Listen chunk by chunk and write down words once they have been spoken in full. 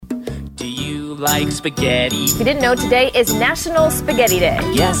Do you like spaghetti? If you didn't know, today is National Spaghetti Day.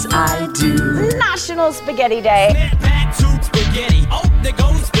 Yes, I do. National Spaghetti Day. Back to spaghetti. Oh, there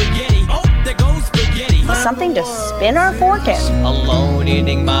goes spaghetti. Oh, there goes spaghetti. Something to spin our fork in. Alone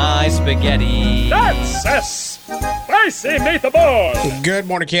eating my spaghetti. That's spicy meatball. Good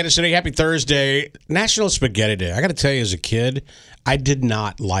morning, Kansas City. Happy Thursday. National Spaghetti Day. I got to tell you, as a kid, I did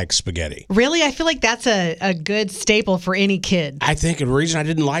not like spaghetti. Really? I feel like that's a good staple for any kid. I think the reason I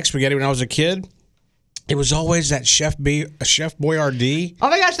didn't like spaghetti when I was a kid, it was always that Chef Boyardee. Oh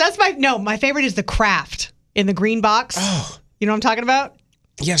my gosh, that's my favorite is the Kraft in the green box. Oh. You know what I'm talking about?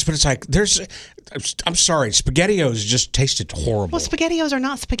 Yes, but it's like, I'm sorry, SpaghettiOs just tasted horrible. Well, SpaghettiOs are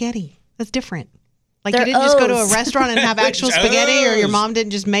not spaghetti. That's different. Like They're you didn't just go to a O's. restaurant and have actual It's spaghetti, or your O's. mom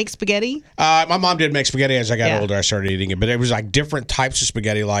didn't just make spaghetti? My mom did make spaghetti as I got Yeah. older. I started eating it, but it was like different types of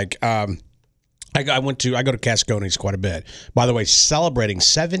spaghetti. Like I go to Casconi's quite a bit. By the way, celebrating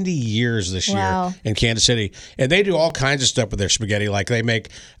 70 years this Wow. year in Kansas City, and they do all kinds of stuff with their spaghetti. Like they make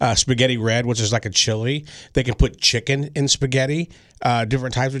spaghetti red, which is like a chili. They can put chicken in spaghetti,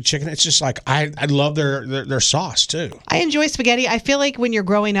 different types of chicken. It's just like I love their sauce too. I enjoy spaghetti. I feel like when you're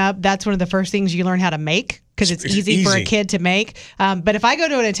growing up, that's one of the first things you learn how to make because it's easy for a kid to make. But if I go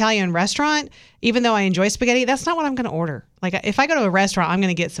to an Italian restaurant, even though I enjoy spaghetti, that's not what I'm going to order. Like if I go to a restaurant, I'm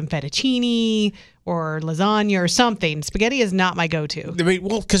going to get some fettuccine or lasagna or something. Spaghetti is not my go-to. I mean,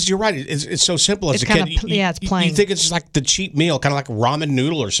 well, because you're right. It's so simple as It's a kid. kinda it's plain. You think it's just like the cheap meal, kind of like ramen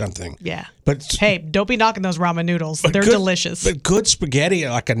noodle or something. Yeah. But Hey, don't be knocking those ramen noodles. They're good- delicious. But good spaghetti,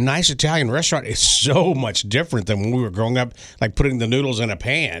 like a nice Italian restaurant, is so much different than when we were growing up, like putting the noodles in a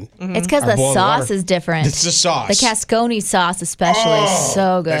pan. It's because Or the boiled sauce water. is different. It's the sauce. The Casconi sauce especially is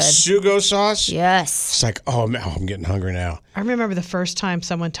so good. That sugo sauce. Yes. It's like, oh, man, I'm getting hungry now. I remember the first time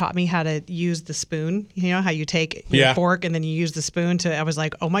someone taught me how to use the spoon. You know how you take your Yeah. fork and then you use the spoon to. I was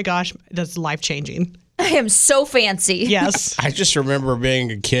like, oh my gosh, that's life-changing. I am so fancy. Yes. I just remember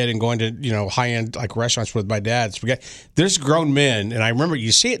being a kid and going to, high-end like restaurants with my dad. Spaghetti. There's grown men, and I remember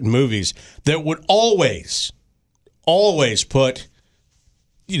you see it in movies, that would always put,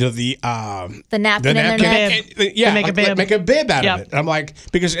 the napkin in their neck. Yeah, They make a bib. make a bib out Yep. of it. I'm like,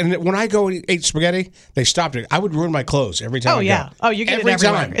 because when I go and eat spaghetti, they stopped it. I would ruin my clothes every time. Oh, I yeah. go. Oh, you get every it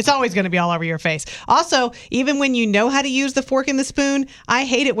everywhere. time. It's always going to be all over your face. Also, even when you know how to use the fork and the spoon, I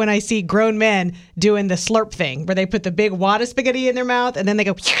hate it when I see grown men doing the slurp thing where they put the big wad of spaghetti in their mouth and then they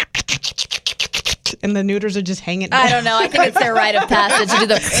go and the noodles are just hanging. I don't know. I think it's their rite of passage to do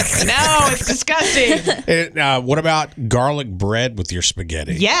the. No, it's disgusting. And, what about garlic bread with your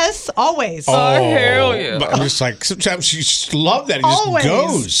spaghetti? Yes, always. hell yeah! But I'm just like, sometimes you just love that. It Always. just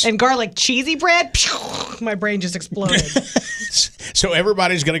goes. And garlic cheesy bread, my brain just exploded. So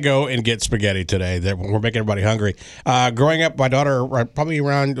everybody's going to go and get spaghetti today. We're making everybody hungry. Growing up, my daughter, probably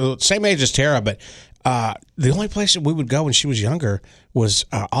around the same age as Tara, but the only place that we would go when she was younger was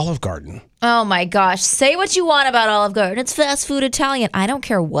Olive Garden. Oh my gosh. Say what you want about Olive Garden. It's fast food Italian. I don't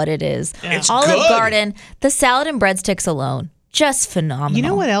care what it is. It's Olive good. Garden, the salad and breadsticks alone, just phenomenal. You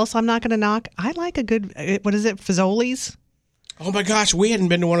know what else I'm not going to knock? I like a good, what is it, Fazoli's? Oh my gosh, we hadn't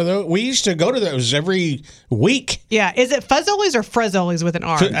been to one of those. We used to go to those every week. Yeah, is it Fazoli's or Frezoli's with an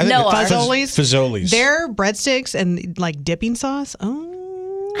R? I think No it's R. Fazoli's? Fazoli's. Their breadsticks and like dipping sauce. Oh.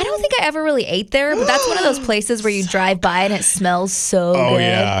 I don't think I ever really ate there, but that's one of those places where you drive by and it smells so good. Oh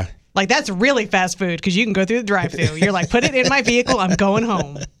yeah. Like that's really fast food because you can go through the drive-thru. You're like, put it in my vehicle. I'm going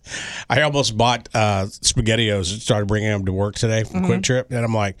home. I almost bought SpaghettiOs and started bringing them to work today from Quick Trip, and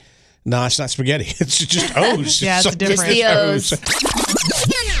I'm like, no, it's not spaghetti. It's just O's. Yeah, it's Something different. Just the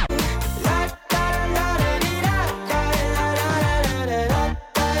O's.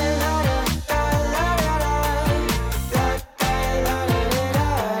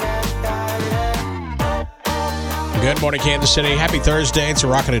 Good morning, Kansas City. Happy Thursday. It's a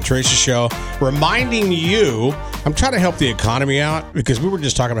Rocket and Teresa show. Reminding you, I'm trying to help the economy out because we were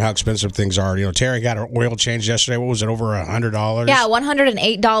just talking about how expensive things are. Terry got her oil change yesterday. What was it, over $100? Yeah,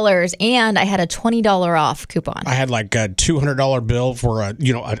 $108, and I had a $20 off coupon. I had like a $200 bill for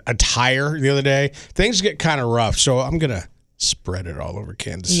a tire the other day. Things get kind of rough, so I'm going to spread it all over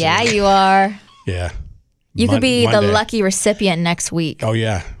Kansas City. Yeah, you are. Yeah. You could be the Monday. lucky recipient next week. Oh,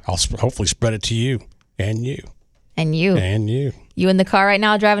 yeah. I'll hopefully spread it to you and you. And you. And you. You in the car right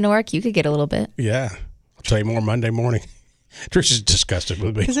now driving to work, you could get a little bit. Yeah. I'll tell you more Monday morning. Trish disgusted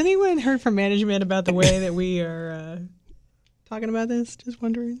with me. Has anyone heard from management about the way that we are talking about this? Just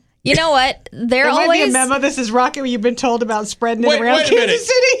wondering. You know what? They're There might be a always memo. This is Rocket where you've been told about spreading Wait it around a minute. Kansas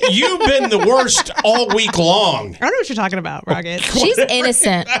City. You've been the worst all week long. I don't know what you're talking about, Rocket. She's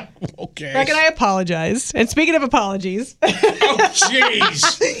innocent. Okay. Rocket, I apologize. And speaking of apologies, Oh,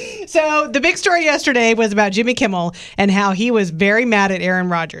 jeez. So the big story yesterday was about Jimmy Kimmel and how he was very mad at Aaron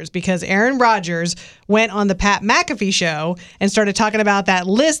Rodgers because Aaron Rodgers went on the Pat McAfee show and started talking about that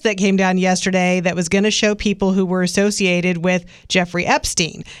list that came down yesterday that was going to show people who were associated with Jeffrey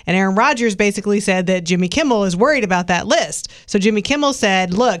Epstein. And Aaron Rodgers basically said that Jimmy Kimmel is worried about that list. So Jimmy Kimmel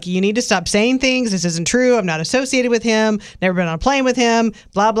said, look, you need to stop saying things. This isn't true. I'm not associated with him. Never been on a plane with him.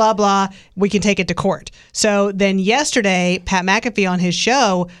 Blah, blah, blah. We can take it to court. So then yesterday, Pat McAfee on his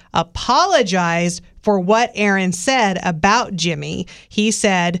show apologized for what Aaron said about Jimmy. He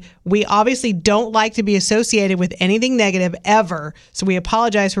said, we obviously don't like to be associated with anything negative ever, so we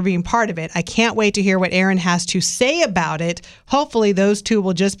apologize for being part of it. I can't wait to hear what Aaron has to say about it. Hopefully those two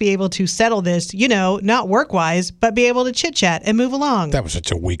will just be able to settle this, not work-wise, but be able to chit-chat and move along. That was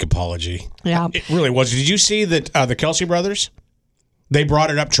such a weak apology. Yeah. It really was. Did you see that the Kelsey brothers? They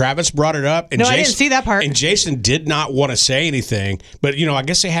brought it up. Travis brought it up. And No, Jason, I didn't see that part. And Jason did not want to say anything. But, I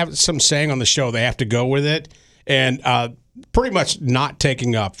guess they have some saying on the show. They have to go with it. And pretty much not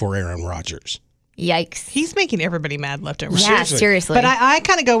taking up for Aaron Rodgers. Yikes. He's making everybody mad left and right. Yeah, seriously. But I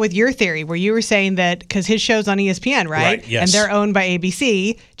kind of go with your theory where you were saying that because his show's on ESPN, right? Yes. And they're owned by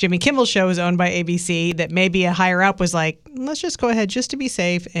ABC. Jimmy Kimmel's show is owned by ABC. That maybe a higher up was like, let's just go ahead just to be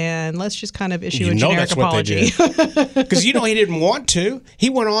safe and let's just kind of issue a generic apology. Because he didn't want to.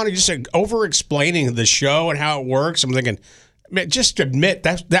 He went on and just over-explaining the show and how it works. I'm thinking, man, just admit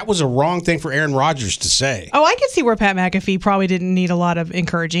that was a wrong thing for Aaron Rodgers to say. Oh, I can see where Pat McAfee probably didn't need a lot of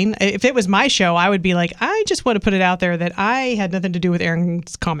encouraging. If it was my show, I would be like, I just want to put it out there that I had nothing to do with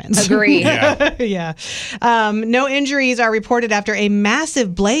Aaron's comments. Agree. Yeah. No injuries are reported after a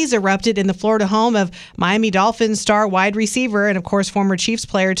massive blaze erupted in the Florida home of Miami Dolphins star wide receiver and, of course, former Chiefs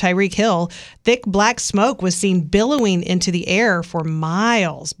player Tyreek Hill. Thick black smoke was seen billowing into the air for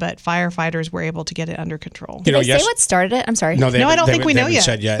miles, but firefighters were able to get it under control. Did they say what started it? I'm sorry. No, I don't think we know yet.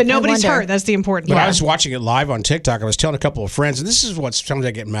 Said yet. But nobody's wonder. hurt. That's the important But part. I was watching it live on TikTok. I was telling a couple of friends, and this is what sometimes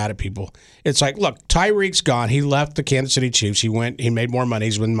I get mad at people. It's like, look, Tyreek's gone. He left the Kansas City Chiefs. He made more money.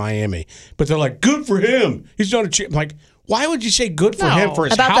 He's in Miami. But they're like, good for him. He's not a Chief. I'm like, why would you say good for him for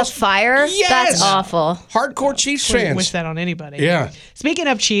his About house? the fire? Yes! That's awful. Hardcore Chiefs Wouldn't fans. wish that on anybody. Yeah. Speaking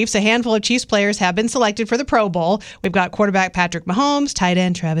of Chiefs, a handful of Chiefs players have been selected for the Pro Bowl. We've got quarterback Patrick Mahomes, tight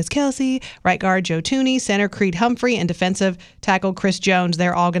end Travis Kelce, right guard Joe Thuney, center Creed Humphrey, and defensive tackle Chris Jones.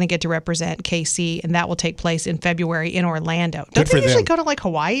 They're all going to get to represent KC, and that will take place in February in Orlando. Don't for they usually them. go to like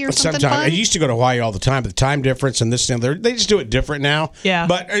Hawaii or something Sometimes. I fun? used to go to Hawaii all the time, but the time difference and this and the other, they just do it different now. Yeah.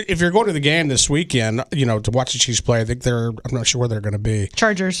 But if you're going to the game this weekend, to watch the Chiefs play, I'm not sure where they're going to be.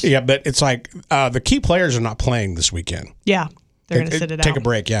 Chargers. Yeah, but it's like the key players are not playing this weekend. Yeah. They're going to sit it out. Take a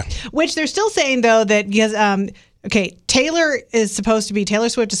break, yeah. Which they're still saying, though, that because, Taylor Swift is supposed to be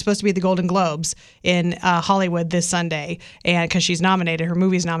at the Golden Globes in Hollywood this Sunday, and because she's nominated, her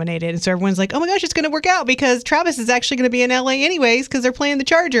movie's nominated, and so everyone's like, oh my gosh, it's going to work out because Travis is actually going to be in LA anyways because they're playing the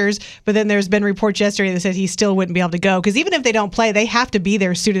Chargers. But then there's been reports yesterday that said he still wouldn't be able to go because even if they don't play, they have to be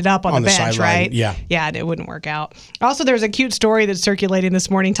there suited up on the bench, sideline, right? yeah. Yeah, and it wouldn't work out. Also, there's a cute story that's circulating this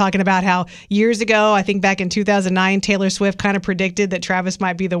morning talking about how years ago, I think back in 2009, Taylor Swift kind of predicted that Travis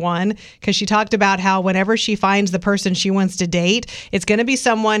might be the one because she talked about how whenever she finds the person she wants to date, it's going to be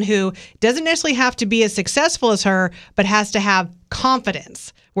someone who doesn't necessarily have to be as successful as her, but has to have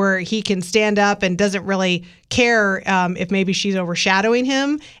confidence where he can stand up and doesn't really care if maybe she's overshadowing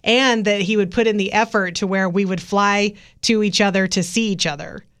him, and that he would put in the effort to where we would fly to each other to see each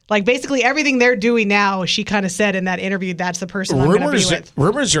other. Like basically everything they're doing now, she kind of said in that interview, that's the person I'm going to be with.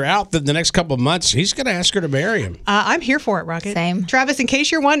 Rumors are out that the next couple of months, he's going to ask her to marry him. I'm here for it, Rocket. Same. Travis, in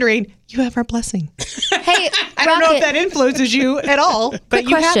case you're wondering, you have our blessing. Hey, I don't know if that influences you at all, but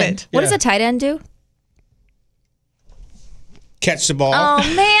you have it. What does a tight end do? Catch the ball. Oh,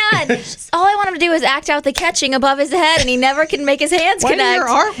 man. All I want him to do is act out the catching above his head, and he never can make his hands Why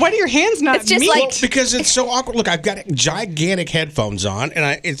connect. do your hands not It's just meet? like- Because it's so awkward. Look, I've got gigantic headphones on,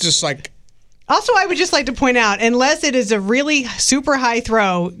 and it's just like... Also, I would just like to point out, unless it is a really super high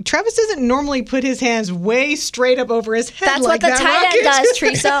throw, Travis doesn't normally put his hands way straight up over his head. That's like what the that, tight end Rocket. does,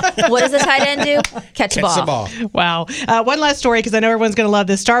 Teresa. What does the tight end do? Catch the ball. Wow. One last story, because I know everyone's going to love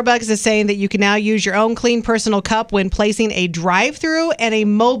this. Starbucks is saying that you can now use your own clean personal cup when placing a drive-through and a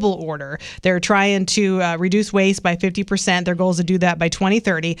mobile order. They're trying to reduce waste by 50%. Their goal is to do that by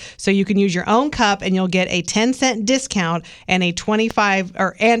 2030. So you can use your own cup, and you'll get a 10-cent discount and a 25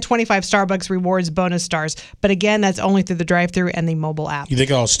 Starbucks rewards bonus stars. But again, that's only through the drive-through and the mobile app. You think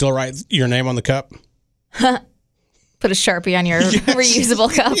I'll still write your name on the cup? Put a Sharpie on your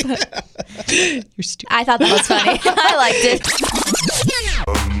reusable cup. You're stupid. I thought that was funny. I liked it.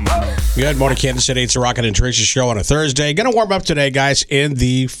 Good morning, Kansas City. It's the Rocket and Teresa show on a Thursday. Going to warm up today, guys, in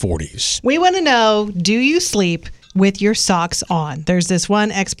the 40s. We want to know, do you sleep with your socks on? There's this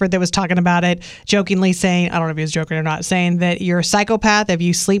one expert that was talking about it, jokingly saying, I don't know if he was joking or not, saying that you're a psychopath if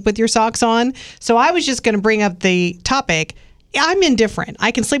you sleep with your socks on. So I was just going to bring up the topic. I'm indifferent.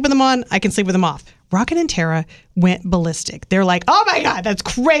 I can sleep with them on. I can sleep with them off. Rocket and Tara went ballistic. They're like, oh my God, that's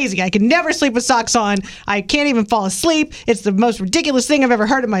crazy. I can never sleep with socks on. I can't even fall asleep. It's the most ridiculous thing I've ever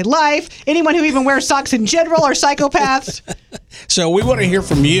heard in my life. Anyone who even wears socks in general are psychopaths. So we want to hear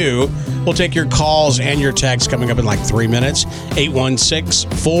from you. We'll take your calls and your texts coming up in like 3 minutes.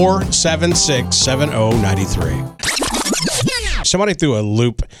 816-476-7093. Somebody threw a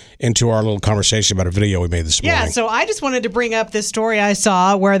loop into our little conversation about a video we made this morning. Yeah, so I just wanted to bring up this story I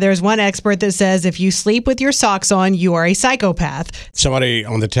saw where there's one expert that says if you sleep with your socks on, you are a psychopath. Somebody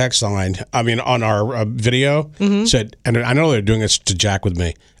on the text line, on our video, said, and I know they're doing this to jack with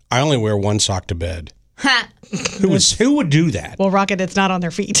me, I only wear one sock to bed. Ha! Who would do that? Well, Rocket, it's not on their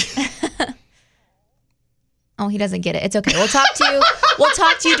feet. Oh, he doesn't get it. It's okay. We'll talk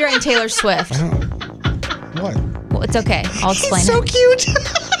to you during Taylor Swift. What? Well, it's okay. I'll explain He's so it. cute.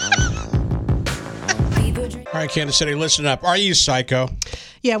 All right, Kansas City, listen up. Are you psycho?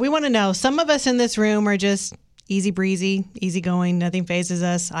 Yeah, we want to know. Some of us in this room are just easy breezy, easy going. Nothing phases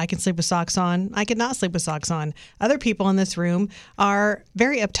us. I can sleep with socks on. I could not sleep with socks on. Other people in this room are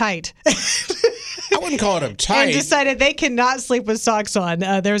very uptight. I wouldn't call it uptight. And decided they cannot sleep with socks on.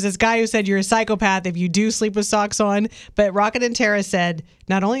 There's this guy who said you're a psychopath if you do sleep with socks on. But Rocket and Tara said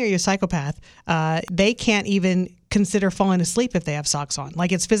not only are you a psychopath, they can't even consider falling asleep if they have socks on.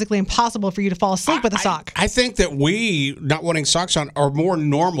 Like it's physically impossible for you to fall asleep with a sock. I think that we not wanting socks on are more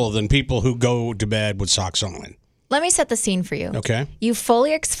normal than people who go to bed with socks on. Let me set the scene for you. Okay. You've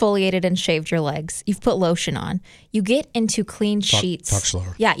fully exfoliated and shaved your legs. You've put lotion on. You get into clean sheets. Talk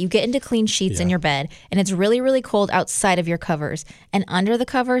slower. Yeah, you get into clean sheets in your bed, and it's really, really cold outside of your covers. And under the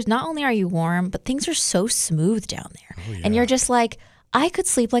covers, not only are you warm, but things are so smooth down there. Oh, And you're just like, I could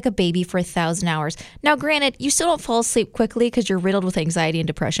sleep like a baby for 1,000 hours. Now, granted, you still don't fall asleep quickly because you're riddled with anxiety and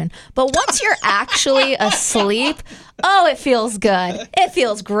depression. But once you're actually asleep, oh, it feels good. It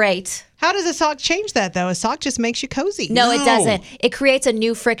feels great. How does a sock change that, though? A sock just makes you cozy. No, it doesn't. It creates a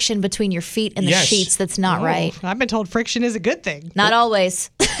new friction between your feet and the sheets that's not right. I've been told friction is a good thing. Not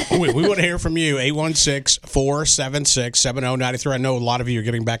always. We want to hear from you. 816-476-7093. I know a lot of you are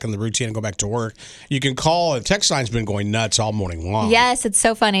getting back in the routine and go back to work. You can call. The text line's been going nuts all morning long. Yes, it's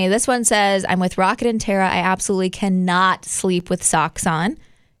so funny. This one says, I'm with Rocket and Tara. I absolutely cannot sleep with socks on.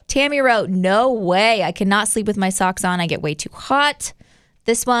 Tammy wrote, no way. I cannot sleep with my socks on. I get way too hot.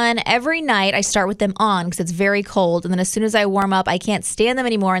 This one, every night I start with them on because it's very cold. And then as soon as I warm up, I can't stand them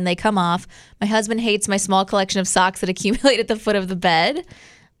anymore and they come off. My husband hates my small collection of socks that accumulate at the foot of the bed.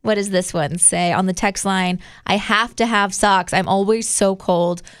 What does this one say? On the text line, I have to have socks. I'm always so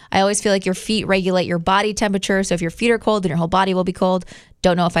cold. I always feel like your feet regulate your body temperature. So if your feet are cold, then your whole body will be cold.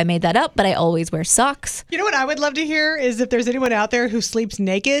 Don't know if I made that up, but I always wear socks. You know what I would love to hear is if there's anyone out there who sleeps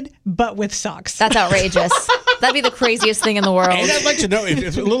naked but with socks. That's outrageous. That'd be the craziest thing in the world. And I'd like to know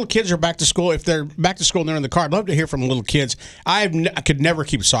if little kids are back to school, if they're back to school and they're in the car, I'd love to hear from little kids. I could never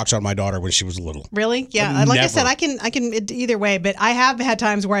keep socks on my daughter when she was little. Really? Yeah. Like I said, Never. I can either way, but I have had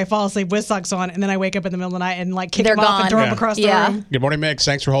times where I fall asleep with socks on and then I wake up in the middle of the night and like kick They're them off and gone. throw them Yeah. across the Yeah. room. Good morning, Mix.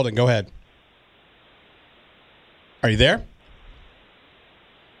 Thanks for holding. Go ahead. Are you there?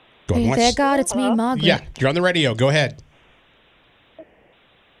 Going once. Thank God it's me, Margaret. Yeah, you're on the radio. Go ahead.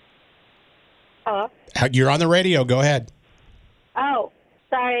 Hello? You're on the radio. Go ahead. Oh,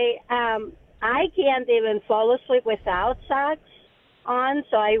 sorry. I can't even fall asleep without socks on,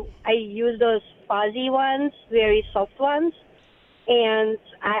 so I use those fuzzy ones, very soft ones, and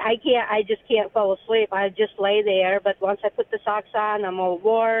I just can't fall asleep. I just lay there, but once I put the socks on, I'm all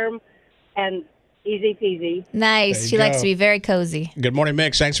warm and easy peasy. Nice. There you She likes go. to be very cozy. Good morning,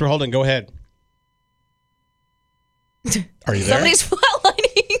 Mix. Thanks for holding. Go ahead. Are you there? Somebody's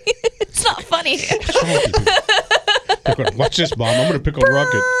flatlining. It's not funny. Watch this, Mom. I'm going to pick on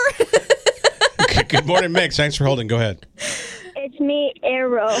Rocket. Okay, good morning, Mix. Thanks for holding. Go ahead. It's me,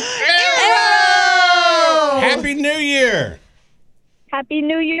 Arrow. Happy New Year. Happy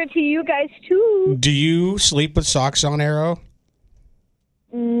New Year to you guys, too. Do you sleep with socks on, Arrow?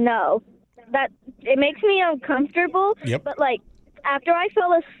 No. It makes me uncomfortable, Yep. but, like, after I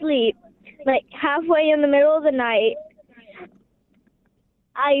fell asleep, like, halfway in the middle of the night,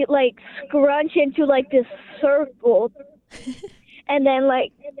 I, like, scrunch into, like, this circle. And then,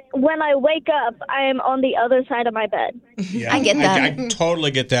 like, when I wake up, I am on the other side of my bed. Yeah, I get that. I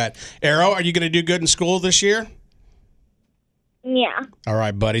totally get that. Arrow, are you going to do good in school this year? Yeah. All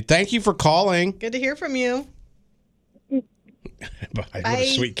right, buddy. Thank you for calling. Good to hear from you. Bye. What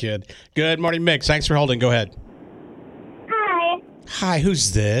a sweet kid. Good morning, Mix. Thanks for holding. Go ahead. Hi. Hi,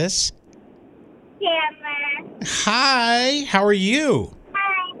 who's this? Cameron. Hi, how are you?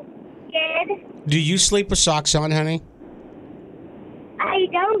 Hi. Good. Do you sleep with socks on, honey? I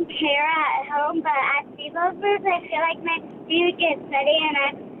don't care at home, but at sleepovers, I feel like my feet would get sweaty, and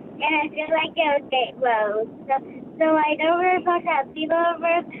I feel like it would get gross. So I don't wear socks at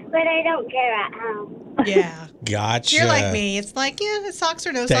sleepovers, but I don't care at home. Yeah. Gotcha. You're like me. It's like, yeah, socks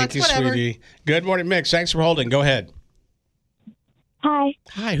or no Thank socks, you, whatever. sweetie. Good morning, Mix. Thanks for holding. Go ahead. Hi.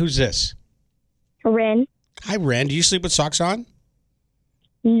 Hi, who's this? Rin. Hi, Ren. Do you sleep with socks on?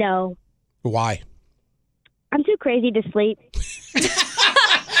 No. Why? I'm too crazy to sleep.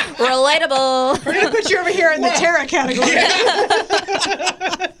 Relatable. We're going to put you over here in the Tara category.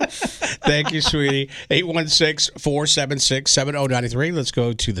 Thank you, sweetie. 816-476-7093. Let's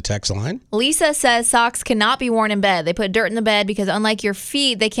go to the text line. Lisa says socks cannot be worn in bed. They put dirt in the bed because unlike your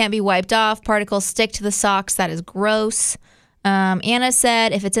feet, they can't be wiped off. Particles stick to the socks. That is gross. Anna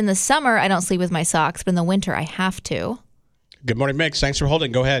said, if it's in the summer, I don't sleep with my socks, but in the winter, I have to. Good morning, Mix. Thanks for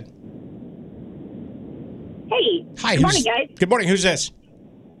holding. Go ahead. Hey. Hi. Good morning, guys. Good morning. Who's this?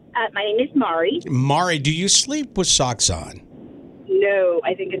 My name is Mari. Mari, do you sleep with socks on? No,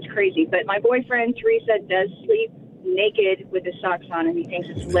 I think it's crazy. But my boyfriend, Teresa, does sleep naked with his socks on, and he thinks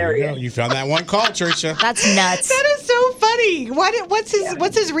it's hilarious. You found that one call, Teresa. That's nuts. That is so funny.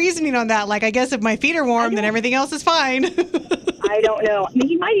 What's his reasoning on that? Like, I guess if my feet are warm, then everything else is fine. I don't know. I mean,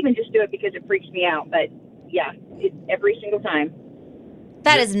 he might even just do it because it freaks me out. But, yeah, every single time.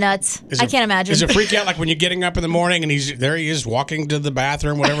 That is nuts. I can't imagine. Does it freak you out like when you're getting up in the morning and he is walking to the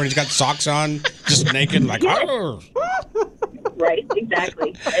bathroom, whatever, and he's got socks on, just naked, like, oh. Right,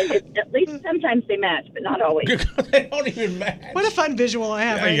 exactly. At least sometimes they match, but not always. They don't even match. What a fun visual I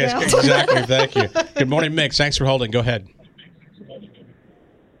have right Yes, now. exactly. Thank you. Good morning, Mix. Thanks for holding. Go ahead.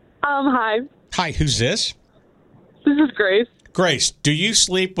 Hi. Hi, who's this? This is Grace. Grace, do you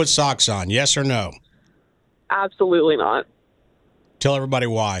sleep with socks on? Yes or no? Absolutely not. Tell everybody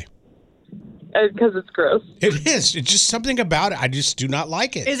why. Because it's gross. It is. It's just something about it. I just do not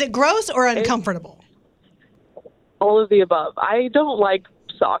like it. Is it gross or uncomfortable? All of the above. I don't like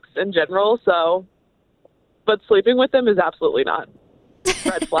socks in general, but sleeping with them is absolutely not.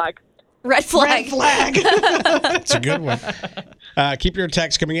 Red flag. Red flag. Red flag. That's a good one. Keep your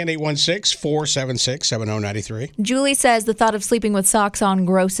text coming in, 816-476-7093. Julie says the thought of sleeping with socks on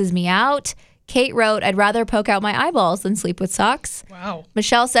grosses me out. Kate wrote, I'd rather poke out my eyeballs than sleep with socks. Wow.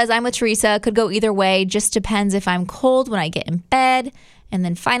 Michelle says, I'm with Teresa. Could go either way. Just depends if I'm cold when I get in bed. And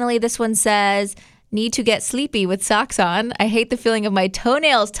then finally, this one says, need to get sleepy with socks on. I hate the feeling of my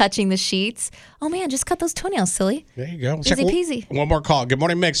toenails touching the sheets. Oh, man, just cut those toenails, silly. There you go. Easy peasy. One more call. Good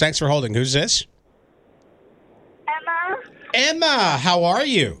morning, Mix. Thanks for holding. Who's this? Emma. Emma, how are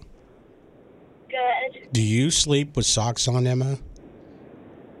you? Good. Do you sleep with socks on, Emma?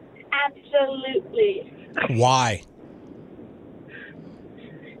 Absolutely. Why?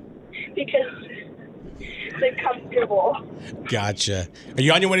 Because they're comfortable. Gotcha. Are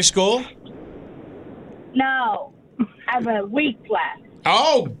you on your way to school? No. I have a week left.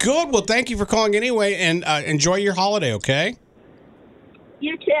 Oh, good. Well, thank you for calling anyway, and enjoy your holiday, okay?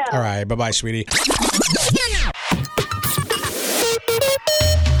 You too. All right. Bye-bye, sweetie.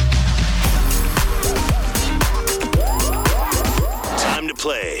 Time to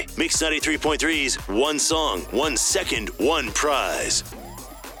play Mix 93.3's One Song, 1 Second, 1 Prize.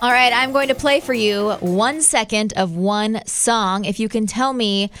 All right, I'm going to play for you 1 second of one song. If you can tell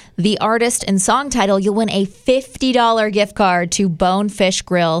me the artist and song title, you'll win a $50 gift card to Bonefish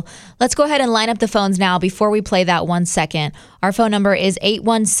Grill. Let's go ahead and line up the phones now before we play that 1 second. Our phone number is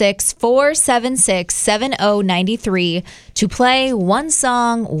 816-476-7093 to play one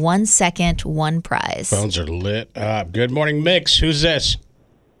song, 1 second, one prize. Phones are lit up. Good morning, Mix. Who's this?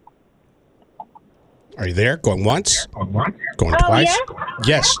 Are you there? Going once? Going twice? Yeah?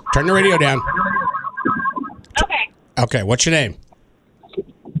 Yes. Turn the radio down. Okay. Okay. What's your name?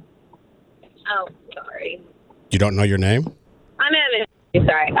 Oh, sorry. You don't know your name? I'm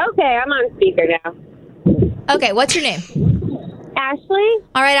sorry. Okay, I'm on speaker now. Okay, what's your name? Ashley?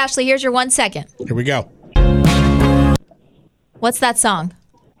 All right, Ashley, here's your 1 second. Here we go. What's that song?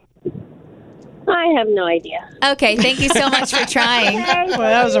 I have no idea. Okay, thank you so much for trying. Well,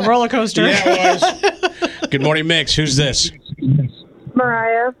 that was a roller coaster. Yeah, it was. Good morning, Mix. Who's this?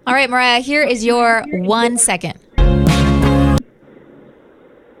 Mariah. All right, Mariah, here is your 1 second.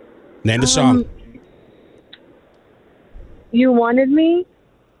 Name the song. You wanted me?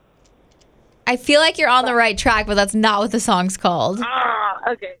 I feel like you're on the right track, but that's not what the song's called.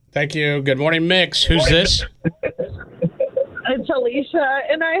 Okay. Thank you. Good morning, Mix. Who's this? It's Alicia,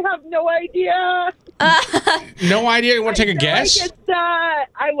 and I have no idea. No idea? You want to take a guess? Like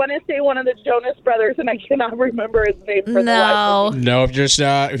I want to say one of the Jonas Brothers, and I cannot remember his name for the life of me. No, if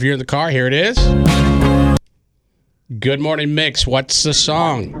you're in the car, here it is. Good morning, Mix. What's the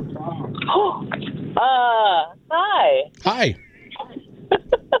song? Hi. Hi.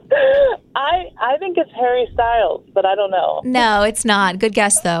 I think it's Harry Styles, but I don't know. No, it's not. Good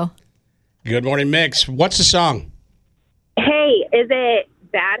guess, though. Good morning, Mix. What's the song? Hey, is it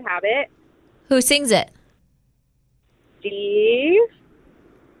Bad Habit? Who sings it? Steve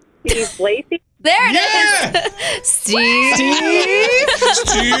Lacy? There it is. Steve.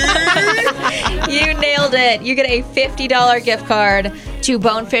 You nailed it. You get a $50 gift card to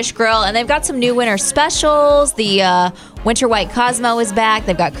Bonefish Grill, and they've got some new winter specials. The Winter White Cosmo is back.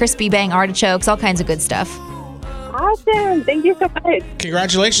 They've got Crispy Bang artichokes, all kinds of good stuff. Awesome. Thank you so much.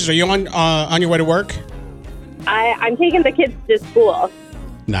 Congratulations. Are you on your way to work? I'm taking the kids to school.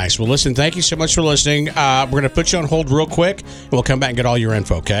 Nice. Well, listen, thank you so much for listening. We're going to put you on hold real quick, and we'll come back and get all your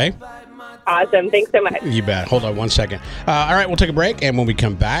info, okay? Awesome. Thanks so much. You bet. Hold on 1 second. All right, we'll take a break, and when we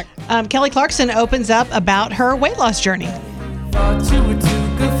come back... Kelly Clarkson opens up about her weight loss journey. Thought you were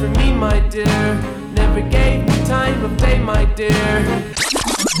too good for me, my dear. Never gave me time of day, my dear.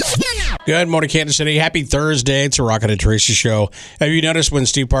 Good morning, Kansas City. Happy Thursday. It's a Rocket and Teresa show. Have you noticed when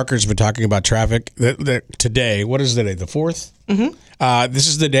Steve Parker's been talking about traffic that today, what is the day, the 4th? Mm-hmm. This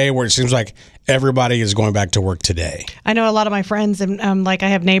is the day where it seems like everybody is going back to work today. I know a lot of my friends, and I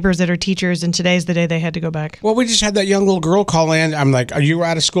have neighbors that are teachers, and today's the day they had to go back. Well, we just had that young little girl call in. I'm like, are you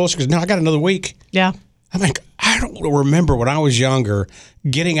out of school? She goes, no, I got another week. Yeah. I'm like, I don't remember when I was younger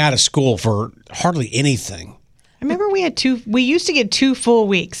getting out of school for hardly anything. I remember we used to get 2 full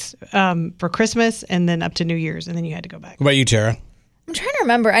weeks for Christmas and then up to New Year's, and then you had to go back. What about you, Tara? I'm trying to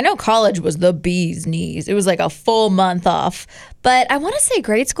remember. I know college was the bee's knees. It was like a full month off. But I want to say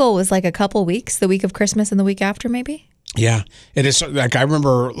grade school was like a couple weeks, the week of Christmas and the week after maybe. Yeah. It is. Like, I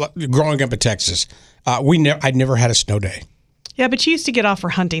remember growing up in Texas, I'd never had a snow day. Yeah, but you used to get off for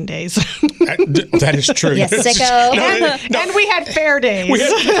hunting days. That is true. Yes, sicko. And we had fair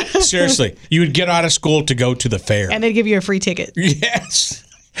days. Seriously, you would get out of school to go to the fair. And they'd give you a free ticket. Yes.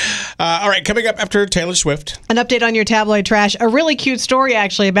 All right, coming up after Taylor Swift. An update on your tabloid trash. A really cute story,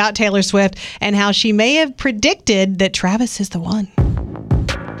 actually, about Taylor Swift and how she may have predicted that Travis is the one.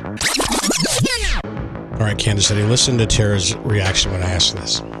 All right, Kansas City, listen to Tara's reaction when I asked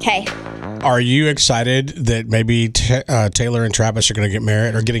this. Okay. Are you excited that maybe Taylor and Travis are going to get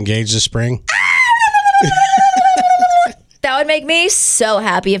married or get engaged this spring? That would make me so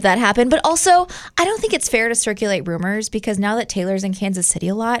happy if that happened. But also, I don't think it's fair to circulate rumors because now that Taylor's in Kansas City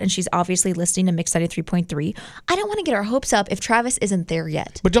a lot and she's obviously listening to Mix 93.3, I don't want to get our hopes up if Travis isn't there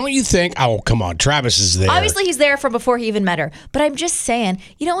yet. But don't you think, oh, come on, Travis is there. Obviously, he's there from before he even met her. But I'm just saying,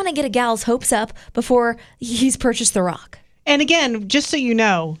 you don't want to get a gal's hopes up before he's purchased the rock. And again, just so you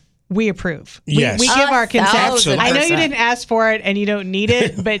know, we approve. Yes. We give our consent. 1,000%. I know you didn't ask for it and you don't need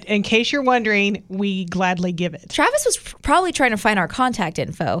it, but in case you're wondering, we gladly give it. Travis was probably trying to find our contact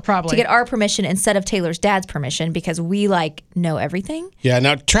info to get our permission instead of Taylor's dad's permission because we know everything. Yeah,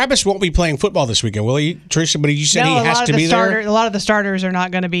 now Travis won't be playing football this weekend, will he, Teresa? But you said he has to be there. A lot of the starters are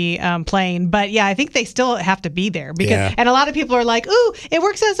not going to be playing, but yeah, I think they still have to be there because, and a lot of people are like, "Ooh, it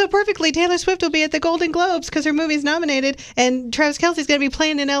works out so perfectly. Taylor Swift will be at the Golden Globes because her movie's nominated, and Travis Kelce's going to be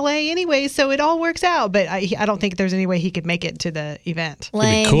playing in LA anyway, so it all works out." But I don't think there's any way he could make it to the event.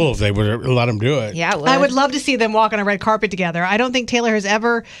 It'd be cool if they would let him do it. Yeah, I would love to see them walk on a red carpet together. I don't think Taylor has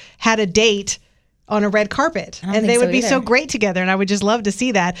ever had a date on a red carpet, and they would be so great together, and I would just love to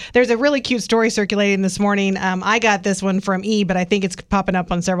see that. There's a really cute story circulating this morning. I got this one from E, but I think it's popping up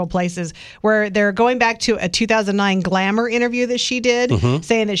on several places, where they're going back to a 2009 Glamour interview that she did,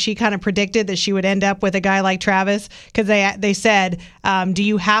 saying that she kind of predicted that she would end up with a guy like Travis, because they said, do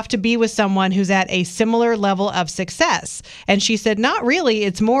you have to be with someone who's at a similar level of success? And she said, not really.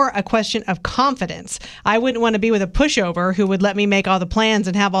 It's more a question of confidence. I wouldn't want to be with a pushover who would let me make all the plans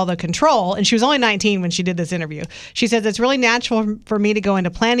and have all the control. And she was only 19 when she did this interview. She says, it's really natural for me to go into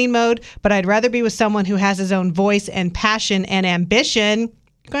planning mode, but I'd rather be with someone who has his own voice and passion and ambition.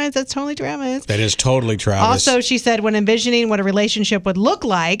 Guys, that's totally Travis. That is totally Travis. Also, she said when envisioning what a relationship would look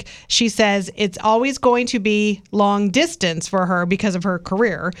like, she says it's always going to be long distance for her because of her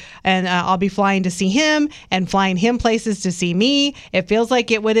career. And I'll be flying to see him and flying him places to see me. It feels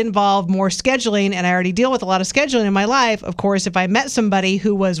like it would involve more scheduling, and I already deal with a lot of scheduling in my life. Of course, if I met somebody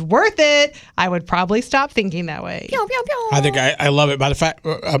who was worth it, I would probably stop thinking that way. Pew, pew, pew. I think I love it. By the fact,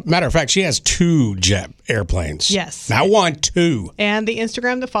 matter of fact, she has 2 jet airplanes. Yes. Not 1, 2. And the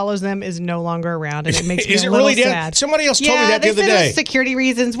Instagram that follows them is no longer around, and it makes me Is a it little really dead? sad. Somebody else told me that the other they said it day. was security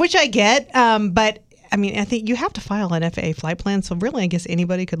reasons, which I get, but I mean, I think you have to file an FAA flight plan, so really, I guess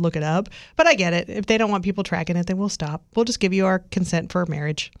anybody could look it up. But I get it. If they don't want people tracking it, then we'll stop. We'll just give you our consent for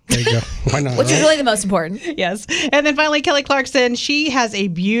marriage. There you go. Why not? Which is really the most important. Yes. And then finally, Kelly Clarkson, she has a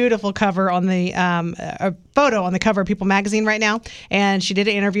beautiful cover on the a photo on the cover of People magazine right now. And she did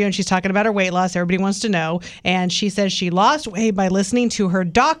an interview and she's talking about her weight loss. Everybody wants to know. And she says she lost weight by listening to her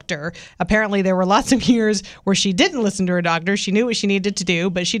doctor. Apparently, there were lots of years where she didn't listen to her doctor. She knew what she needed to do,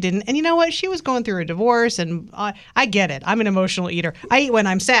 but she didn't. And you know what? She was going through a divorce, and I get it. I'm an emotional eater. I eat when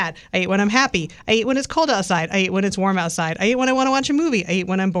I'm sad. I eat when I'm happy. I eat when it's cold outside. I eat when it's warm outside. I eat when I want to watch a movie. I eat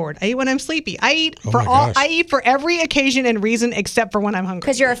when I'm bored. I eat when I'm sleepy. I eat I eat for every occasion and reason except for when I'm hungry.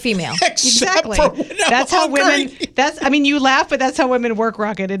 Because you're a female. Exactly. That's how women. I mean, you laugh, but that's how women work,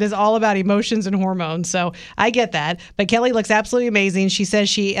 Rocket. It is all about emotions and hormones. So I get that. But Kelly looks absolutely amazing. She says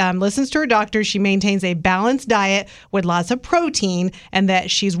she listens to her doctor. She maintains a balanced diet with lots of protein, and that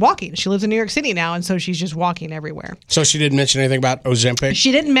she's walking. She lives in New York City now, and so she's just walking everywhere. So she didn't mention anything about Ozempic?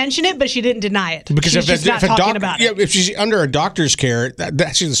 She didn't mention it, but she didn't deny it. Because she's just not talking about it. Yeah, if she's under a doctor's care,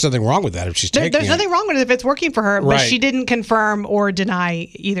 actually there's nothing wrong with that if she's taking it. There's nothing wrong with it if it's working for her, but Right. she didn't confirm or deny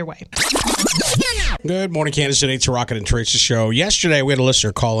either way. Good morning, Kansas City. It's a Rocket and Teresa show. Yesterday, we had a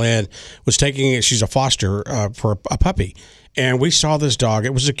listener call in, she's a foster for a puppy. And we saw this dog.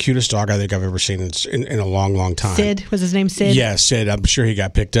 It was the cutest dog I think I've ever seen in a long, long time. Sid, was his name Sid? Yeah, Sid. I'm sure he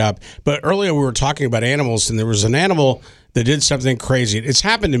got picked up. But earlier we were talking about animals, and there was an animal that did something crazy. It's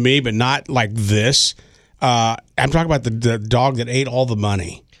happened to me, but not like this. I'm talking about the dog that ate all the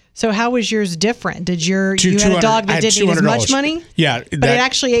money. So how was yours different? You had a dog that didn't eat as much money? Yeah. But it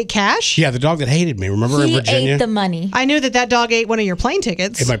actually ate cash? Yeah, the dog that hated me. Remember in Virginia? He ate the money. I knew that dog ate one of your plane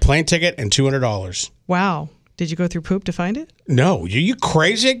tickets. Ate my plane ticket and $200. Wow. Did you go through poop to find it? No. Are you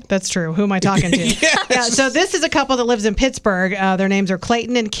crazy? That's true. Who am I talking to? Yes. Yeah, so this is a couple that lives in Pittsburgh. Their names are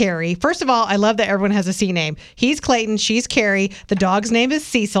Clayton and Carrie. First of all, I love that everyone has a C name. He's Clayton. She's Carrie. The dog's name is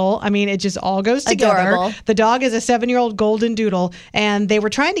Cecil. I mean, it just all goes together. Adorable. The dog is a 7-year-old golden doodle, and they were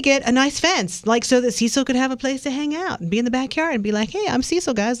trying to get a nice fence, like so that Cecil could have a place to hang out and be in the backyard and be like, hey, I'm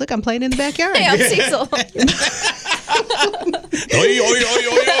Cecil, guys. Look, I'm playing in the backyard. Hey, I'm Cecil.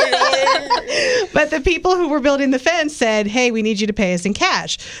 But the people who were building the fence said, hey, we need you to pay us in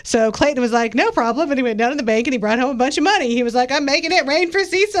cash. So Clayton was like, no problem. And he went down to the bank and he brought home a bunch of money. He was like, I'm making it rain for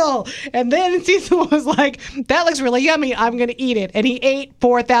Cecil. And then Cecil was like, that looks really yummy. I'm going to eat it. And he ate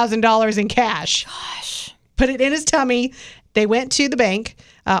 $4,000 in cash. Gosh. Put it in his tummy. They went to the bank.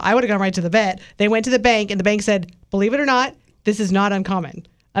 I would have gone right to the vet. They went to the bank and the bank said, believe it or not, this is not uncommon.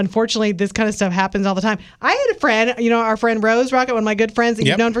 Unfortunately, this kind of stuff happens all the time. I had a friend, our friend Rose Rocket, one of my good friends that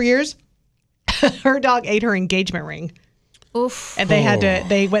you've known for years. Her dog ate her engagement ring. Oof. And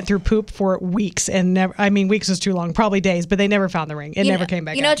they went through poop for weeks and weeks was too long, probably days, but they never found the ring. It never came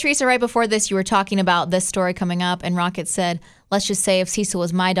back out. Teresa, right before this, you were talking about this story coming up, and Rocket said, let's just say if Cecil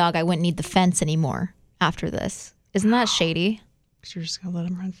was my dog, I wouldn't need the fence anymore after this. Isn't that shady? You're just going to let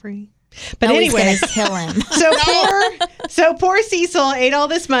him run free? But no, anyways, he's gonna kill him. So poor Cecil ate all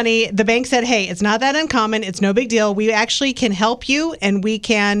this money. The bank said, hey, it's not that uncommon. It's no big deal. We actually can help you and we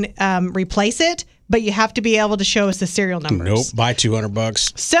can replace it, but you have to be able to show us the serial numbers. Nope, buy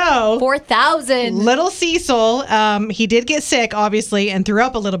 $200. So $4,000. Little Cecil, he did get sick, obviously, and threw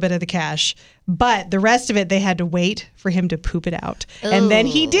up a little bit of the cash. But the rest of it, they had to wait for him to poop it out. Ooh. And then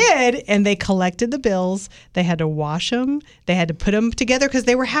he did, and they collected the bills. They had to wash them. They had to put them together because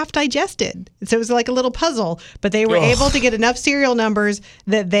they were half digested. So it was like a little puzzle. But they were able to get enough serial numbers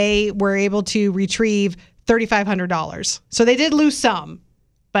that they were able to retrieve $3,500. So they did lose some.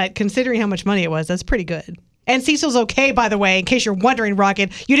 But considering how much money it was, that's pretty good. And Cecil's okay, by the way, in case you're wondering,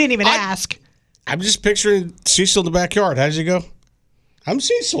 Rocket. You didn't even ask. I'm just picturing Cecil in the backyard. How does he go? I'm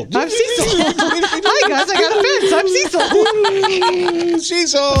Cecil. I'm Cecil. Hi, guys. I got a fence. I'm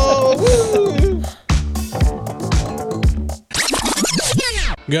Cecil.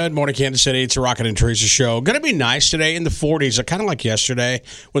 Cecil. Good morning, Kansas City. It's a Rocket and Teresa show. Going to be nice today in the 40s. Kind of like yesterday.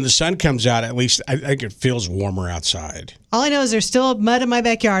 When the sun comes out, at least I think it feels warmer outside. All I know is there's still mud in my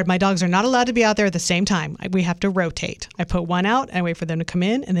backyard. My dogs are not allowed to be out there at the same time. We have to rotate. I put one out, I wait for them to come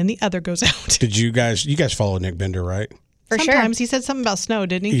in, and then the other goes out. Did you guys follow Nick Bender, right? Sometimes he said something about snow,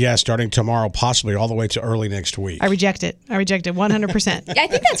 didn't he? Yeah, starting tomorrow, possibly all the way to early next week. I reject it 100%. I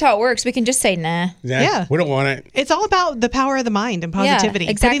think that's how it works. We can just say nah. Yeah. We don't want it. It's all about the power of the mind and positivity.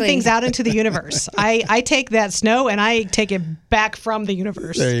 Yeah, exactly. Putting things out into the universe. I take that snow and I take it back from the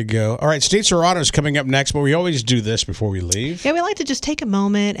universe. There you go. All right, Steve Serrano is coming up next, but we always do this before we leave. Yeah, we like to just take a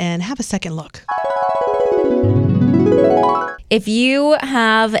moment and have a second look. If you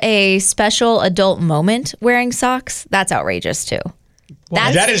have a special adult moment wearing socks, that's outrageous too.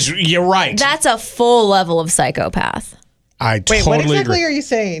 You're right. That's a full level of psychopath. I Wait, totally what exactly agree. are you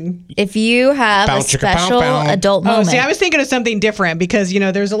saying? If you have a special adult moment. Oh, see, I was thinking of something different because,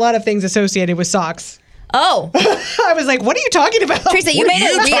 there's a lot of things associated with socks. Oh. I was like, what are you talking about? Teresa, you made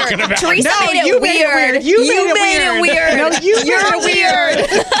it weird. Teresa made it weird. You made it weird. No, you're weird.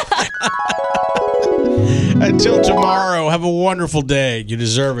 Until tomorrow, have a wonderful day. You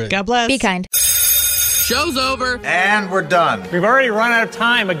deserve it. God bless. Be kind. Show's over. And we're done. We've already run out of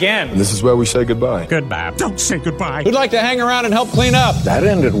time again. And this is where we say goodbye. Goodbye. Don't say goodbye. Who'd like to hang around and help clean up? That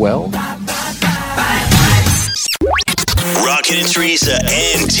ended well. Rocket and Teresa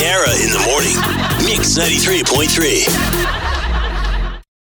and Tara in the morning. Mix 93.3.